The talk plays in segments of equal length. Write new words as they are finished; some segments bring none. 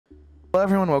Hello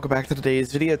everyone, welcome back to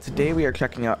today's video. Today we are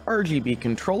checking out RGB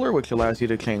controller, which allows you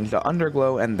to change the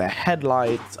underglow and the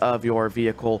headlights of your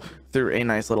vehicle through a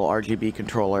nice little RGB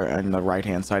controller on the right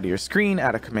hand side of your screen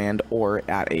at a command or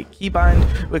at a keybind,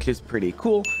 which is pretty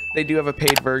cool. They do have a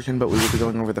paid version, but we will be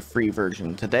going over the free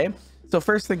version today. So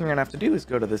first thing you're gonna have to do is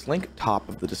go to this link top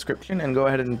of the description and go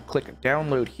ahead and click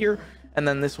download here. And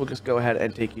then this will just go ahead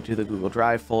and take you to the Google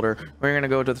Drive folder, where you're going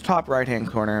to go to the top right hand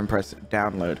corner and press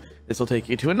download. This will take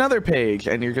you to another page,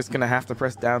 and you're just going to have to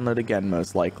press download again,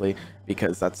 most likely,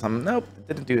 because that's some, nope, it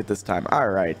didn't do it this time. All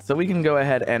right, so we can go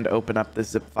ahead and open up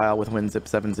this zip file with WinZip,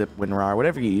 7-zip, WinRAR,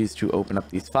 whatever you use to open up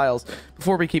these files.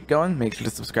 Before we keep going, make sure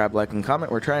to subscribe, like, and comment.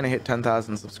 We're trying to hit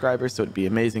 10,000 subscribers, so it'd be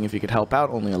amazing if you could help out.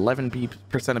 Only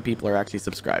 11% of people are actually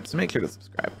subscribed, so make sure to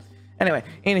subscribe. Anyway,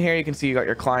 in here you can see you got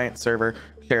your client, server,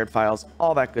 shared files,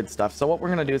 all that good stuff. So what we're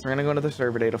going to do is we're going to go into the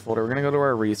server data folder. We're going to go to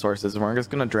our resources, and we're just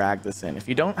going to drag this in. If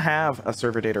you don't have a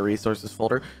server data resources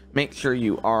folder, make sure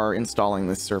you are installing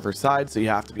this server side. So you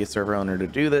have to be a server owner to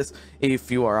do this.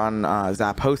 If you are on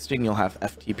Zap hosting, you'll have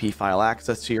FTP file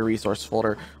access to your resource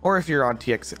folder, or if you're on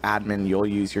TX admin, you'll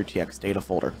use your TX data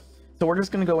folder. So we're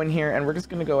just going to go in here and we're just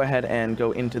going to go ahead and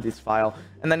go into this file,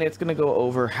 and then it's going to go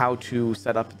over how to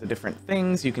set up the different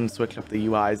things. You can switch up the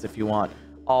UIs if you want,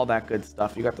 all that good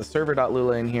stuff. You got the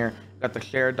server.lua in here, got the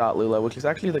shared.lua, which is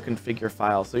actually the configure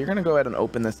file. So you're going to go ahead and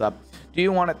open this up. Do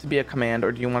you want it to be a command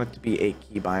or do you want it to be a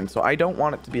keybind? So I don't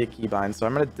want it to be a keybind, so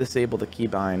I'm going to disable the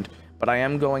keybind, but I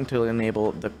am going to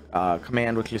enable the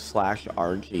command, which is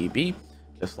 /RGB,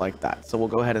 just like that. So we'll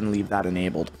go ahead and leave that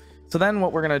enabled. So then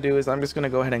what we're going to do is I'm just going to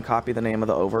go ahead and copy the name of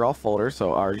the overall folder.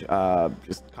 So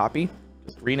just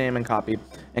rename and copy,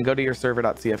 and go to your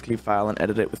server.cfg file and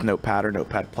edit it with Notepad or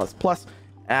Notepad++.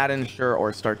 Add in Shure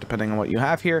or Start, depending on what you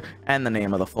have here, and the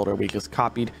name of the folder we just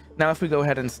copied. Now if we go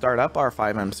ahead and start up our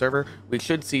FiveM server, we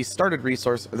should see started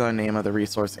resource, the name of the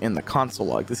resource in the console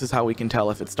log. This is how we can tell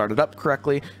if it started up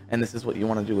correctly, and this is what you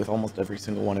want to do with almost every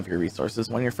single one of your resources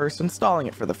when you're first installing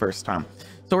it for the first time.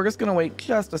 So we're just going to wait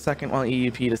just a second while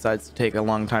EUP decides to take a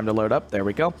long time to load up. There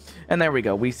we go. And there we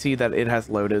go. We see that it has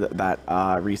loaded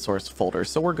that resource folder.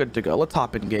 So we're good to go. Let's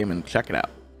hop in game and check it out.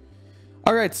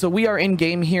 All right, so we are in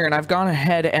game here, and I've gone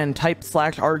ahead and typed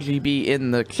 /RGB in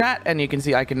the chat, and you can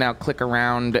see I can now click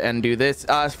around and do this.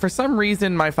 For some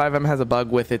reason, my FiveM has a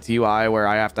bug with its UI where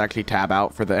I have to actually tab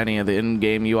out for any of the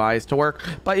in-game UIs to work,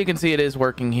 but you can see it is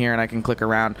working here, and I can click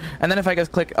around. And then if I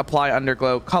just click apply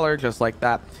underglow color, just like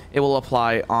that, it will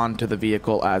apply onto the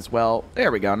vehicle as well.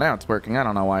 There we go. Now it's working. I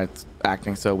don't know why it's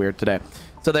acting so weird today.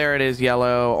 So there it is,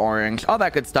 yellow, orange, all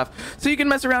that good stuff. So you can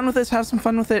mess around with this, have some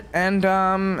fun with it, and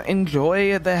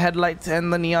enjoy the headlights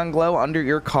and the neon glow under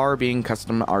your car being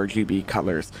custom RGB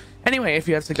colors. Anyway, if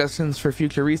you have suggestions for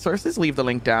future resources, leave the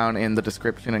link down in the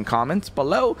description and comments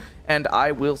below, and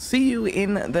I will see you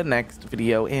in the next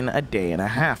video in a day and a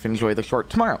half. Enjoy the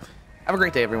short tomorrow. Have a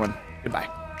great day, everyone. Goodbye.